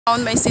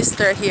Found my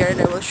sister here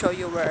and I will show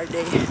you where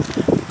they.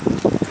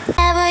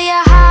 Whenever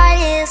your heart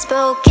is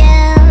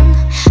broken,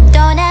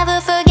 don't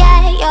ever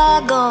forget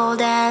you're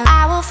golden.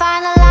 I will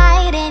find a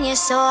light in your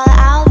soul.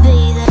 I'll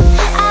be your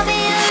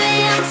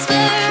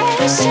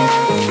inspiration.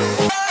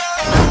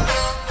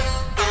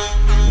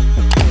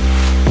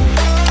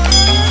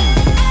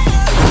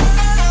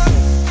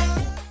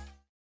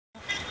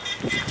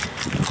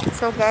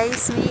 So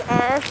guys, we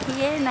are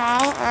here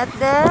now at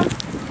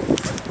the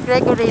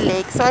Gregory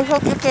Lake. So I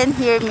hope you can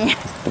hear me.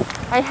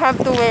 I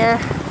have to wear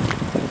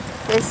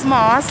this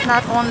mask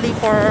not only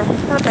for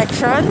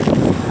protection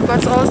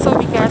but also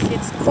because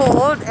it's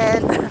cold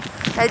and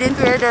I didn't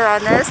wear the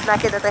runners.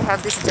 Lucky that I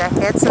have this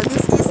jacket. So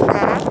this is the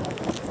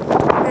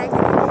Gregory Lake.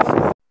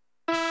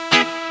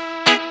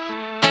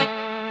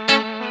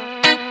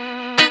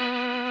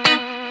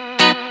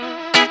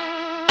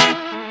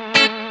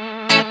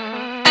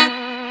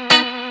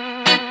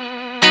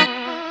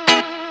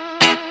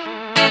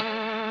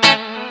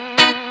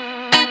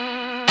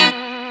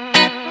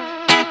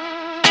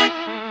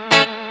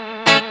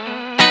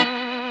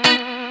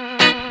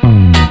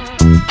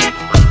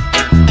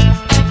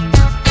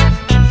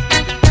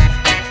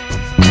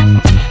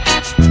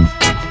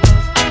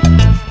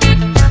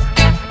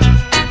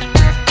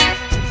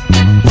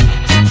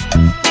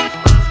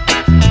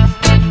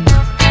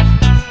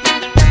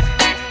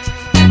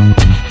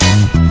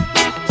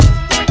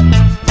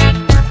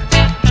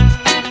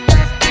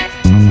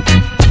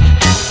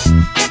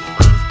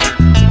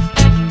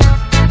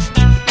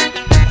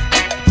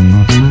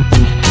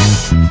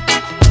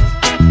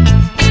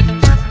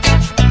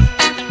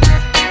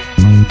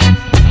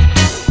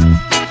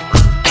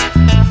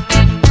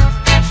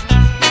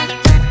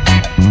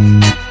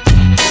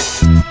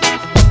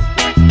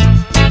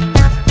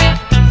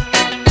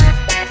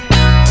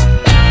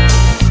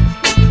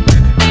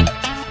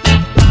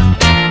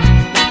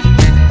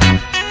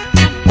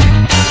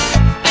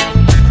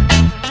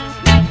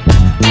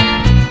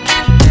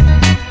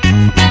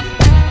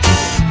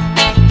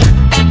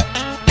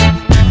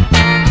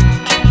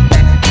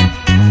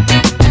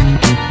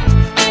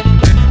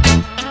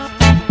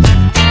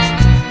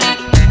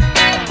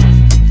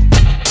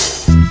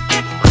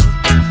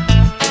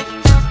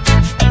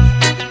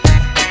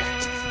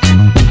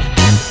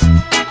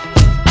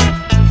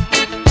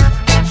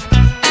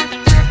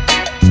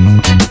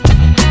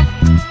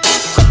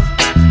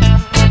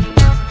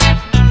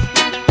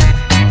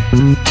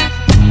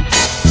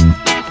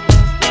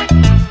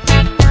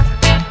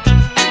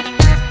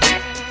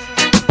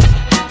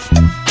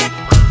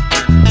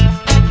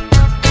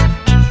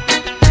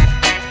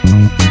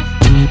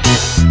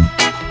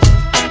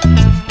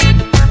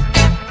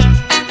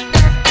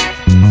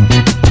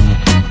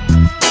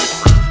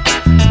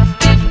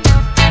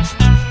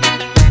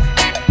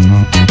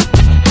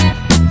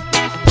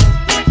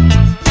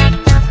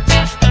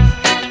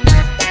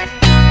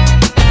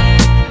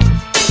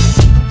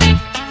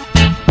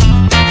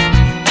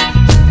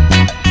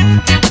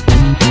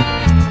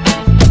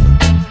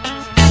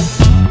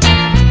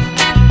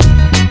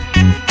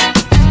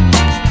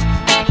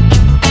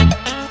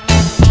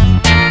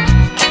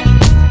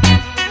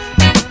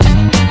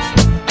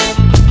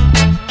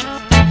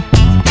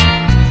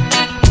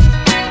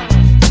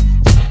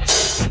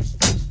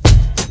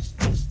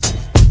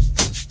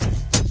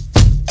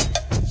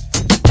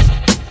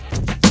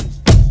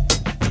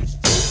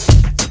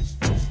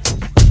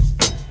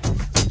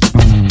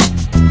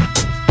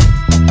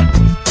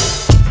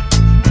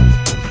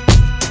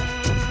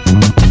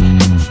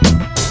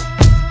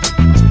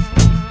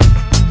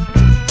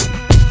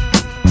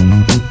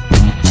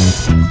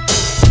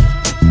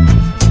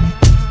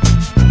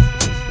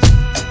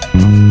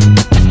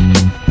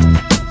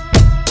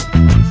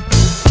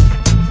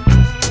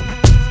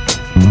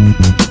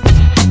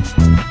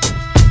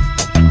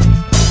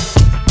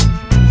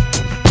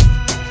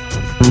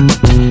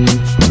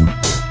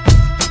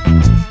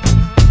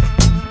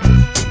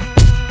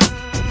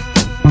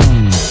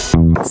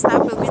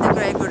 Stop will be the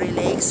Gregory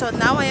Lake. So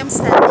now I am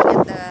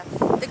standing at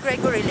the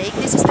Gregory Lake.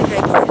 This is the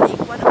Gregory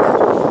Lake, one of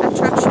the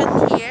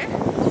attractions here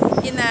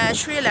in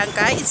Sri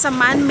Lanka. It's a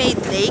man-made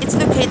lake. It's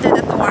located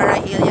at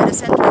Nuwara Eliya, the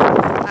central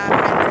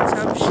highlands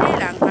of Sri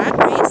Lanka,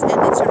 Greece,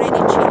 and it's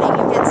already chilling.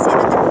 You can see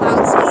that the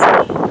clouds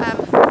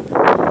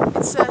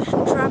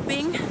is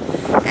dropping,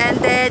 and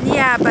then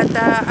yeah. But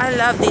I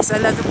love this. I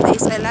love the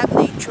place. I love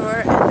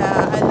nature, and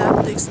I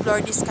love to explore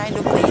these kind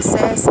of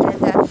places. And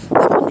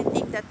the only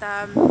thing that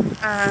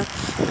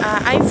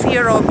I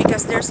fear of,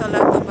 because there's a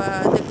lot of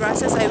the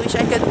grasses. I wish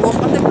I could walk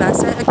on the grasses.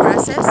 I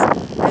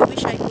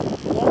wish I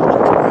could walk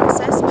on the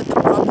grasses, but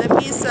the problem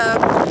is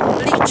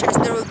leeches.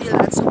 There will be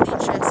lots of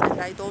leeches,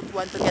 and I don't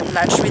want to get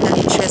lodged with the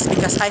leeches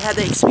because I had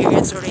the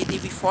experience already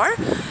before.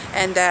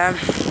 And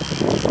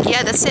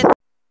yeah, that's it.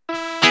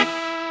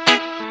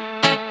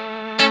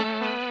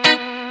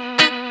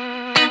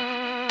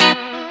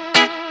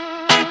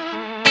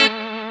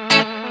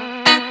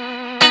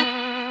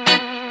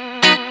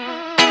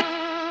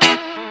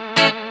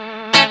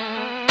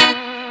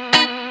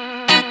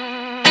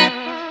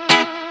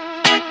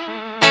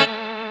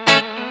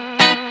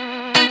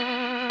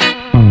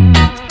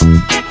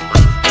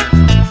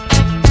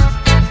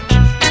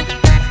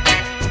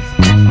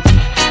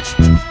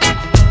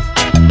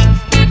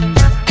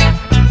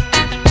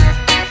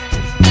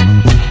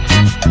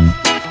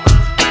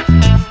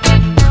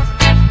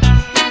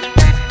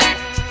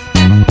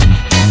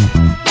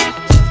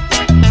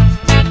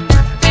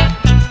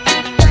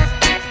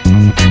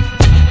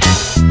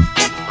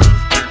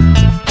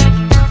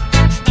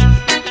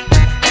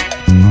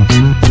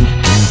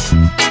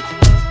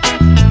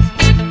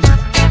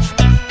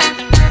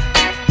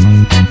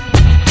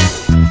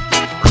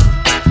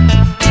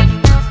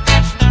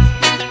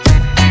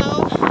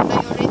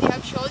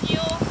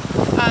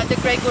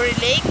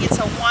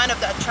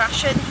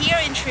 attraction here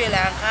in Sri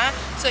Lanka.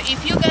 So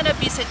if you're gonna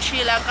visit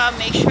Sri Lanka,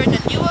 make sure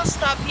that you will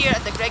stop here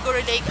at the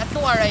Gregory Lake at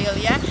Nuwara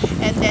Eliya.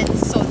 And then,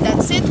 so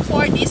that's it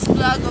for this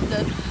vlog of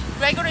the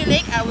Gregory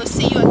Lake. I will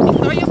see you at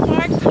Victoria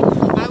Park.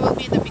 I will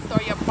be in the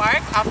Victoria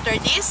Park after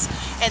this,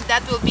 and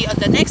that will be on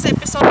the next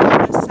episode.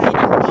 I'm signing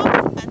off.